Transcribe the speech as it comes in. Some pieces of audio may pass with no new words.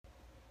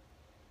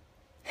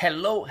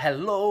Hello,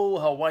 hello,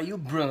 how are you?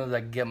 Bruno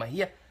da Gama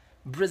here,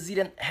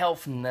 Brazilian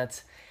health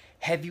nut.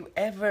 Have you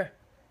ever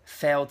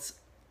felt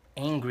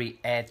angry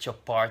at your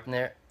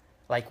partner?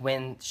 Like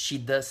when she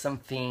does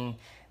something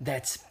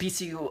that's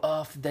pissing you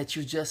off, that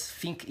you just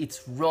think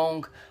it's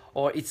wrong,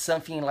 or it's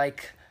something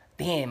like,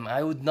 damn,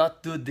 I would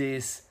not do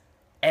this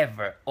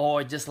ever.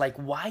 Or just like,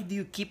 why do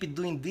you keep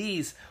doing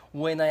this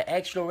when I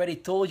actually already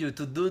told you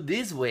to do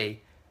this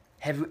way?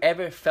 Have you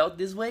ever felt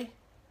this way?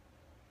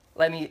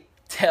 Let me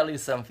tell you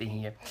something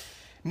here.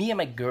 Me and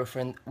my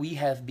girlfriend, we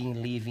have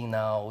been living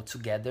now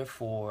together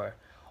for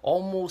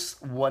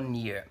almost 1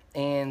 year,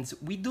 and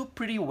we do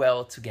pretty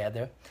well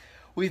together.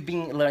 We've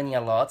been learning a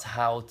lot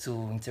how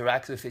to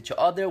interact with each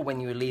other when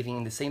you're living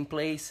in the same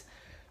place.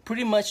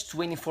 Pretty much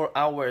 24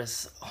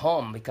 hours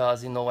home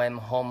because I'm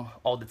home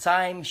all the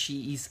time.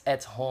 She is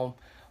at home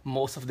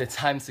most of the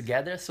time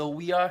together, so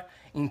we are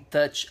in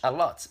touch a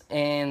lot.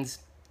 And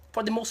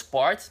for the most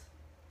part,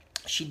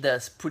 she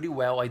does pretty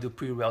well, I do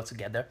pretty well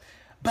together.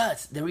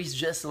 But there is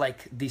just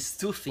like these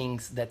two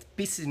things that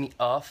pisses me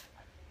off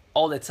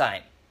all the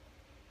time.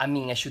 I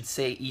mean, I should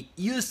say it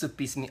used to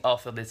piss me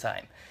off all the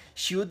time.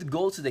 She would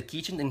go to the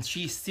kitchen, and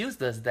she still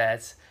does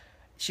that.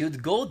 She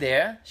would go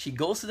there, she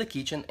goes to the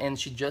kitchen, and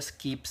she just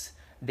keeps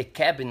the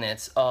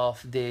cabinets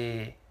of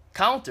the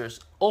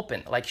counters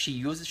open. Like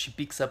she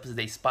picks up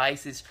the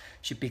spices,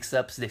 she picks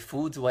up the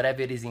food,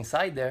 whatever it is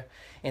inside there,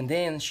 and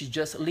then she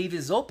just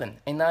leaves it open.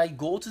 And I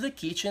go to the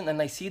kitchen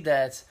and I see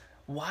that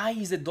why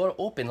is the door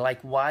open?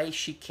 Like, why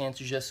she can't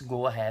just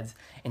go ahead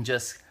and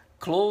just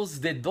close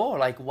the door?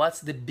 Like,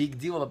 what's the big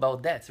deal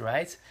about that,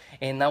 right?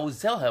 And I would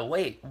tell her,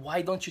 wait,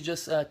 why don't you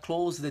just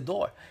close the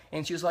door?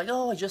 And she was like,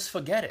 oh, I just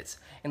forget it.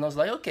 And I was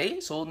like,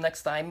 okay, so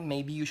next time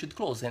maybe you should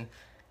close. And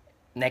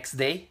next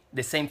day,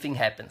 the same thing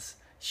happens.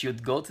 She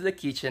would go to the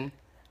kitchen,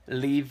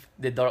 leave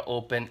the door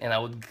open, and I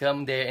would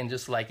come there and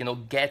just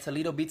get a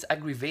little bit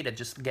aggravated,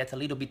 just get a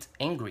little bit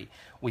angry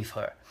with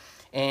her.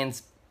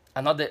 And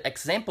another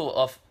example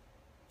of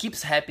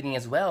keeps happening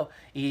as well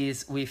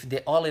is with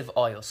the olive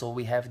oil. So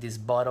we have this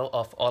bottle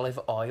of olive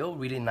oil,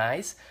 really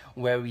nice,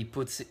 where we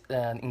put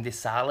in the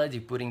salad,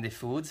 you put in the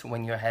food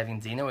when you're having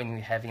dinner, when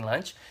you're having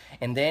lunch,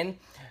 and then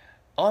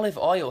olive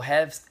oil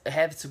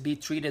have to be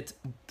treated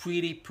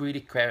pretty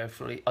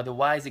carefully,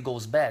 otherwise it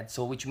goes bad.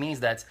 So which means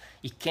that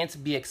it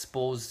can't be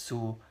exposed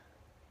to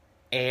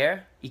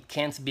air, it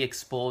can't be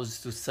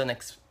exposed to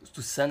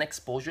sun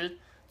exposure,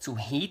 to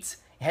heat.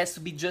 It has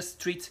to be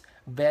just treated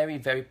very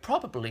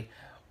properly,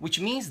 which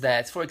means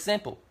that, for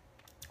example,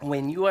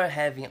 when you are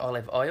having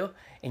olive oil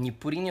and you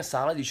put in your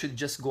salad, you should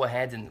just go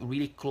ahead and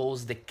really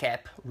close the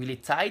cap really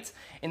tight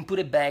and put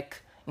it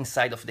back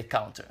inside of the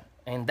counter.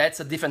 And that's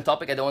a different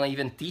topic. I don't want to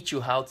even teach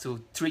you how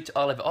to treat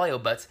olive oil,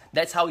 but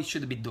that's how it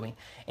should be doing.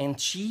 And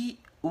she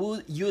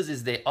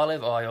uses the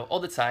olive oil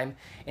all the time,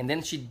 and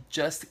then she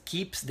just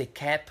keeps the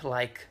cap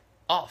like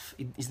off.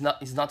 It's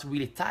not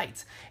really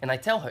tight. And I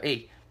tell her,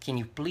 hey, can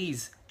you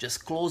please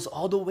just close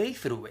all the way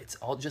through it?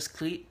 I'll just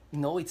clean,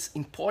 it's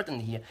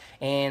important here.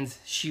 And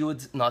she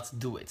would not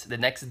do it. The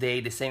next day,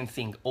 the same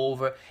thing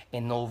over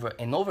and over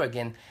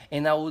again.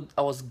 And I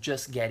was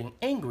just getting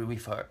angry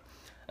with her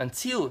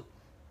until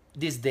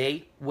this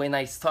day when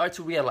I start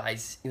to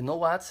realize, you know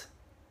what?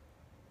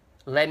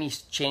 Let me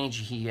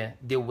change here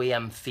the way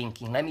I'm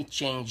thinking. Let me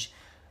change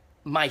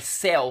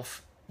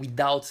myself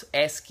without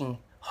asking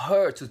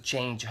her to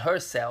change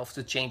herself,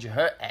 to change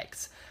her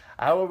acts.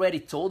 I already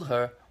told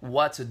her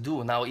what to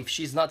do. Now, if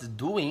she's not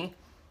doing,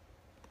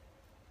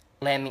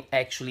 let me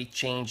actually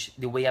change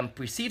the way I'm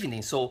perceiving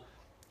it. So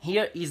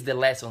here is the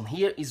lesson.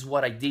 Here is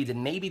what I did.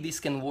 And maybe this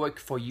can work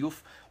for you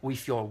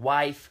with your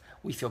wife,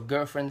 with your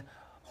girlfriend,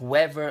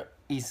 whoever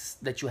is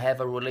that you have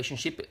a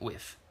relationship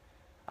with.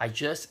 I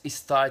just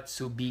start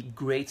to be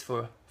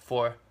grateful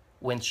for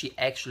when she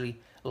actually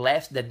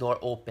left the door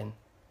open.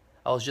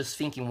 I was just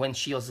thinking when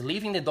she was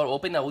leaving the door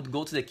open, I would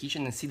go to the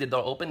kitchen and see the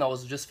door open. I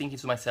was just thinking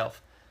to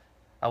myself,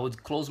 I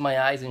would close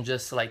my eyes and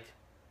just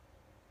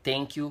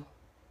thank you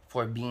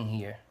for being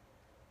here.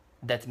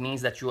 That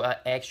means that you are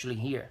actually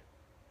here.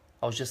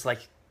 I was just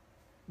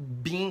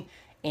being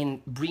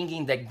and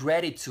bringing that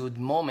gratitude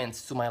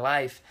moments to my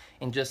life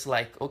and just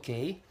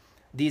okay,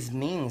 this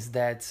means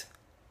that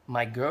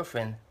my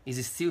girlfriend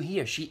is still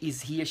here. She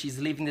is here. She's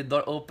leaving the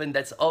door open.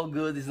 That's all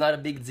good. It's not a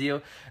big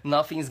deal.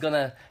 Nothing's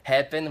gonna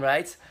happen,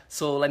 right?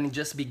 So let me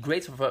just be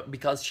grateful for her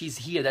because she's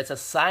here. That's a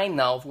sign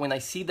now. When I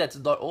see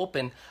that door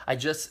open, it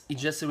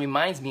just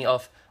reminds me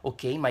of,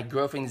 okay, my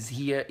girlfriend is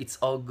here. It's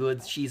all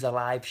good. She's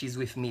alive. She's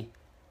with me.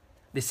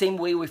 The same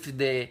way with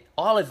the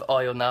olive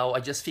oil now, I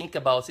just think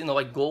about,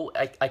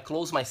 I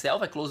close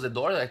myself, I close the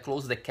door, I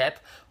close the cap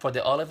for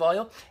the olive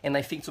oil, and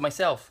I think to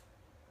myself,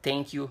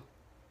 thank you.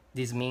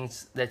 This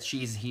means that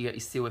she is here,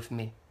 is still with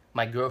me.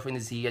 My girlfriend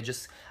is here.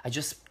 I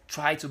just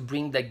try to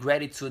bring that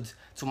gratitude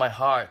to my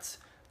heart,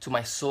 to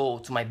my soul,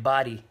 to my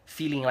body,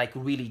 feeling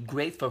really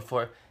grateful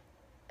for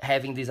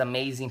having this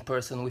amazing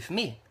person with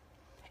me.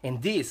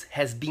 And this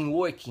has been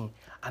working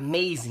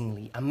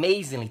amazingly,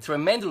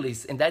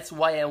 tremendously. And that's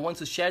why I want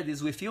to share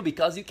this with you,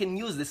 because you can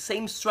use the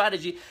same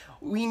strategy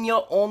in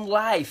your own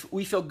life,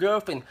 with your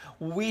girlfriend,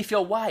 with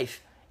your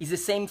wife. It's the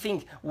same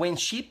thing. When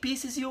she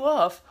pisses you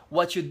off,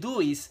 what you do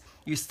is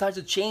you start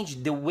to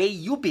change the way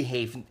you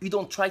behave. You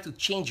don't try to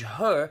change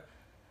her,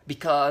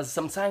 because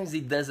sometimes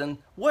it doesn't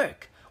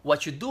work.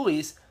 What you do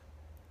is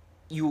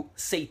you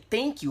say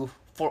thank you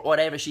for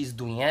whatever she's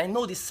doing. And I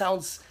know this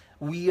sounds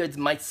weird,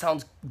 might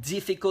sound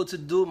difficult to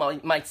do,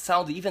 might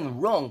sound even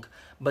wrong,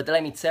 but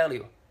let me tell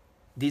you,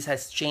 this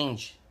has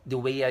changed the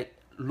way I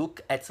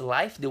look at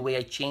life, the way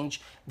I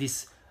change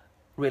this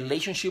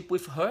relationship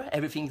with her.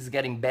 Everything's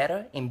getting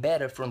better and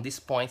better from this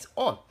point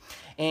on.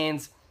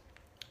 And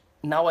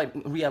now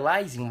I'm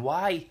realizing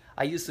why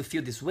I used to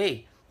feel this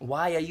way,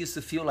 why I used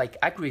to feel like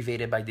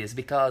aggravated by this,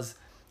 because,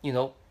 you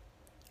know,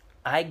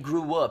 I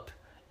grew up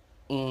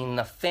in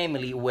a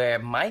family where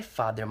my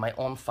father, my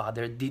own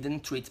father,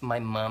 didn't treat my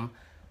mom,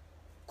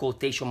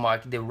 quotation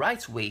mark, the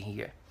right way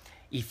here.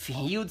 If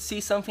he would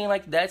see something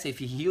like that, if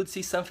he would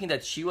see something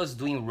that she was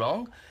doing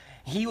wrong,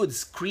 he would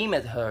scream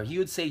at her. He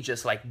would say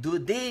just like, do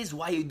this,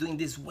 why are you doing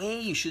this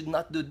way? You should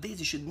not do this,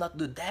 you should not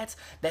do that.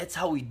 That's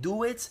how we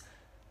do it.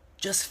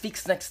 Just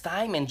fix next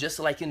time, and just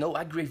like, you know,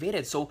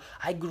 aggravated. So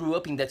I grew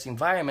up in that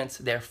environment.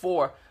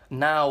 Therefore,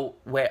 now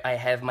where I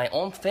have my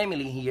own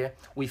family here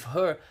with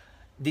her,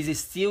 this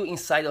is still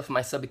inside of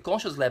my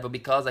subconscious level,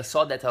 because I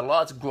saw that a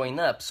lot growing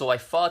up. So I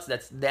thought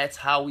that that's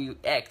how you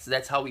act,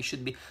 that's how we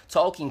should be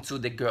talking to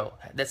the girl,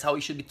 that's how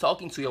you should be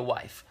talking to your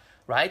wife,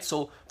 right?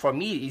 So for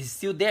me, it's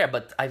still there,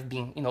 but I've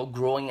been, you know,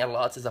 growing a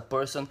lot as a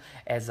person,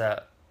 as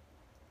a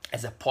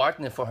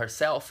partner for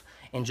herself,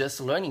 and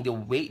just learning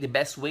the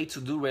best way to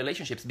do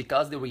relationships.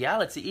 Because the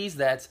reality is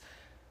that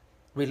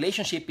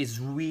relationship is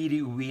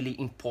really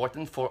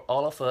important for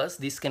all of us.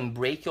 This can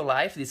break your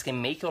life, this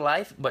can make your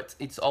life, but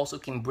it also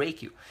can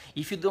break you.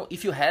 If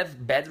you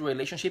have bad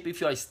relationship,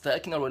 if you are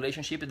stuck in a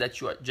relationship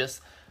that you are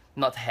just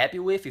not happy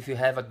with, if you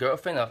have a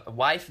girlfriend or a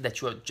wife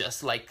that you are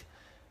just like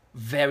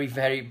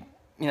very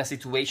in a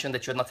situation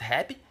that you're not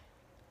happy,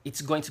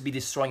 it's going to be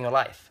destroying your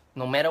life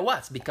no matter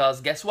what.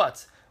 Because guess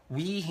what,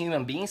 we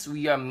human beings,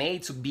 we are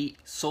made to be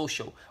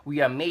social,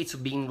 we are made to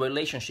be in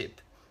relationship.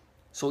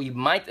 So you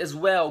might as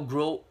well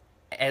grow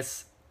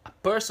as a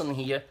person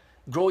here,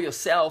 grow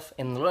yourself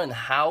and learn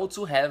how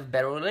to have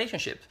better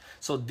relationships.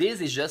 So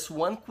this is just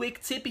one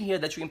quick tip in here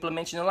that you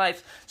implement in your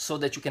life, so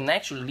that you can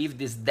actually live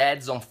this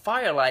dads on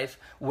fire life,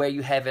 where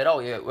you have it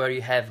all, where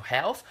you have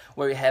health,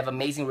 where you have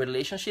amazing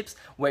relationships,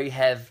 where you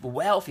have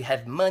wealth, you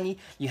have money,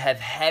 you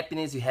have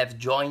happiness, you have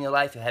joy in your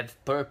life, you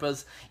have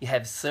purpose, you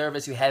have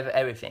service, you have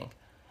everything.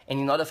 And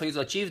in order for you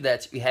to achieve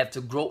that, you have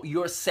to grow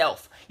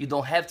yourself. You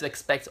don't have to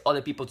expect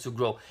other people to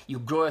grow. You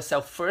grow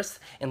yourself first,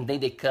 and then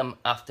they come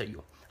after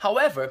you.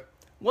 However,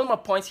 one more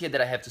point here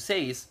that I have to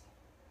say is,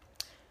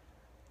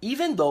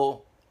 even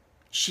though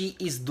she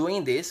is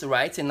doing this,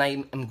 right, and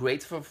I am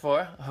grateful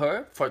for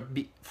her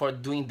for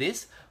doing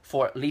this,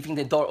 for leaving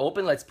the door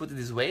open, let's put it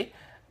this way,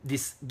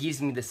 this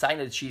gives me the sign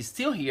that she is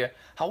still here.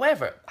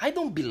 However, I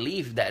don't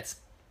believe that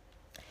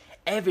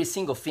every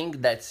single thing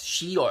that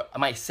she or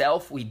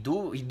myself we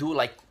do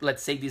like,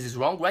 let's say this is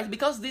wrong, right?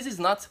 Because this is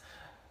not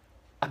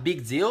a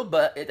big deal,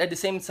 but at the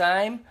same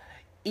time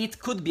it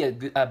could be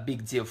a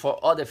big deal for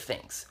other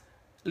things.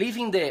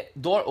 Leaving the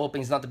door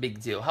open is not a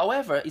big deal.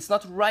 However, it's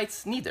not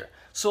right neither.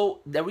 So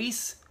there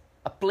is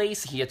a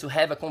place here to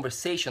have a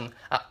conversation,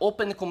 an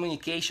open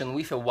communication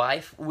with your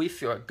wife,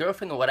 with your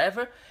girlfriend or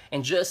whatever,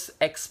 and just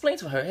explain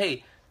to her,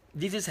 hey,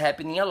 this is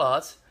happening a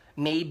lot.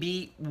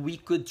 Maybe we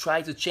could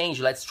try to change.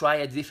 Let's try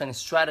a different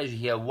strategy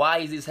here. Why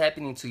is this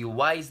happening to you?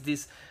 Why is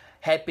this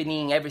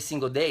happening every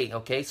single day?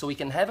 Okay, so we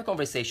can have a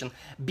conversation.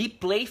 Be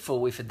playful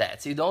with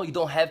that. You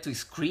don't have to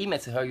scream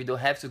at her. You don't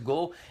have to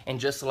go and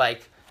just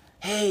like,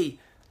 hey,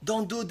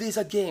 don't do this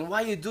again.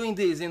 Why are you doing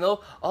this? You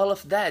know, all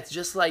of that.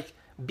 Just like,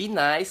 be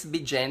nice, be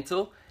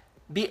gentle,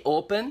 be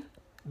open,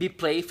 be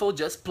playful,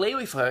 just play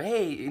with her.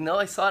 Hey, you know,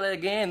 I saw that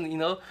again, you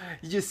know,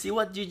 did you see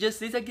what you just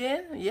did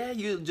again? Yeah,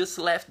 you just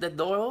left the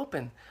door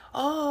open.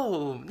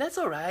 Oh, that's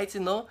all right,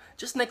 you know,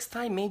 just next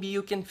time maybe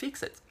you can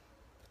fix it.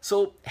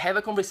 So have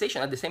a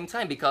conversation at the same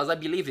time, because I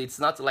believe it's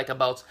not like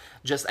about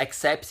just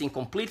accepting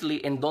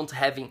completely and don't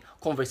having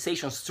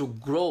conversations to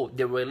grow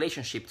the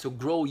relationship, to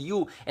grow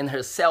you and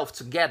herself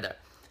together,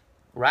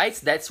 right?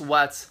 That's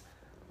what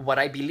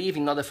I believe.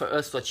 In order for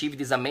us to achieve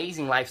this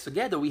amazing life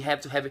together, we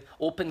have to have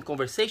open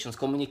conversations.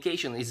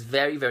 Communication is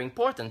very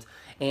important,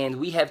 and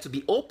we have to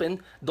be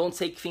open, don't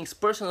take things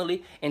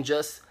personally, and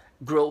just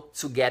grow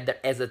together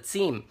as a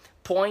team.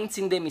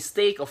 Pointing the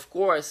mistake, of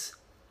course,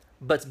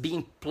 but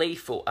being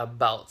playful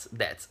about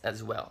that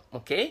as well,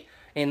 okay?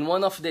 And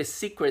one of the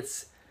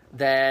secrets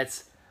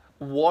that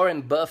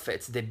Warren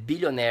Buffett, the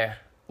billionaire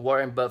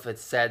Warren Buffett,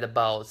 said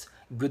about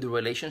good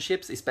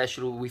relationships,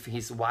 especially with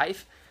his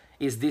wife,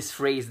 is this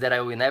phrase that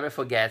I will never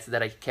forget,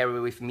 that I carry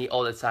with me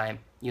all the time.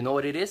 You know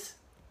what it is?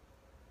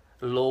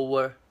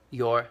 Lower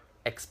your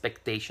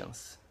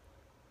expectations.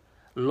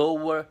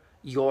 Lower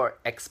your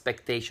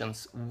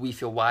expectations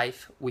with your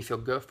wife, with your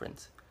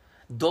girlfriend.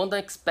 Don't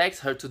expect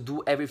her to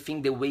do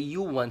everything the way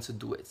you want to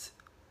do it.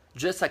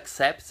 Just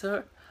accept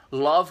her,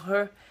 love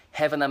her,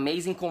 have an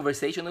amazing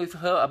conversation with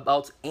her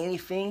about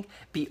anything,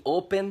 be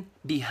open,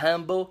 be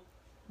humble,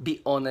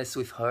 be honest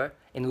with her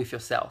and with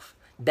yourself.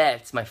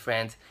 That, my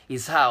friend,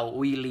 is how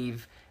we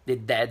live the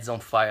Dads on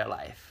Fire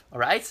life.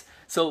 Alright?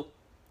 So,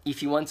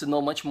 if you want to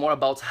know much more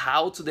about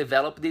how to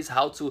develop this,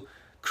 how to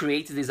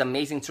create this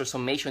amazing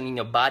transformation in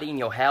your body, in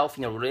your health,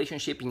 in your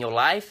relationship, in your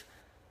life,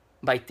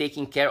 by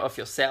taking care of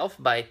yourself,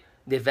 by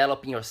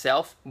developing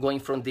yourself, going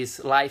from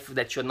this life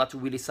that you're not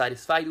really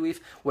satisfied with,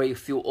 where you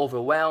feel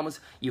overwhelmed,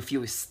 you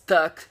feel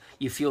stuck,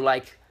 you feel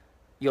like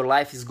your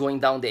life is going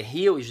down the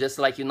hill, it's just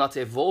like you're not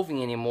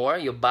evolving anymore,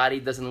 your body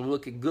doesn't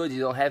look good, you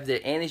don't have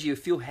the energy, you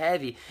feel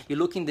heavy, you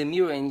look in the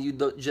mirror and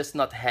you're just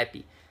not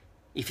happy.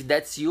 If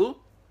that's you,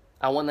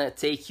 I want to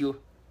take you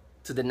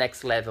to the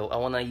next level. I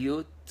want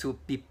you to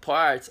be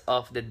part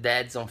of the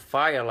Dads on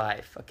Fire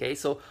life, okay?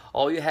 So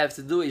all you have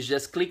to do is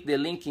just click the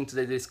link into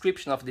the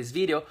description of this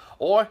video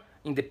or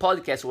in the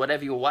podcast,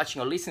 whatever you're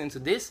watching or listening to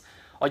this,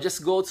 or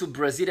just go to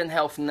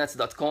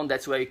BrazilianHealthNuts.com.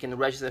 That's where you can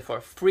register for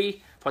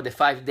free for the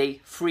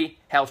 5-day free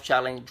health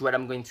challenge where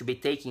I'm going to be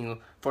taking you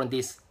from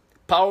this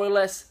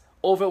powerless,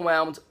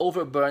 overwhelmed,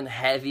 overburned,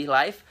 heavy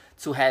life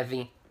to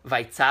having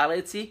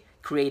vitality,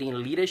 creating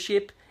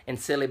leadership, and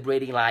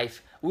celebrating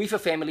life with your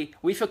family,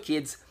 with your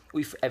kids,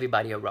 with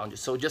everybody around you.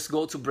 So just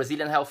go to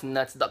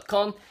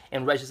BrazilianHealthNuts.com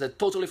and register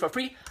totally for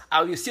free.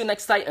 I will see you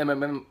next time.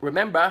 And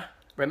remember,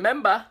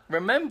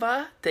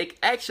 take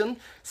action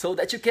so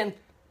that you can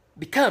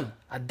become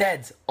a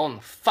dad on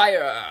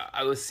fire.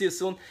 I will see you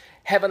soon.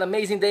 Have an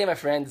amazing day, my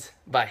friends.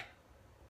 Bye.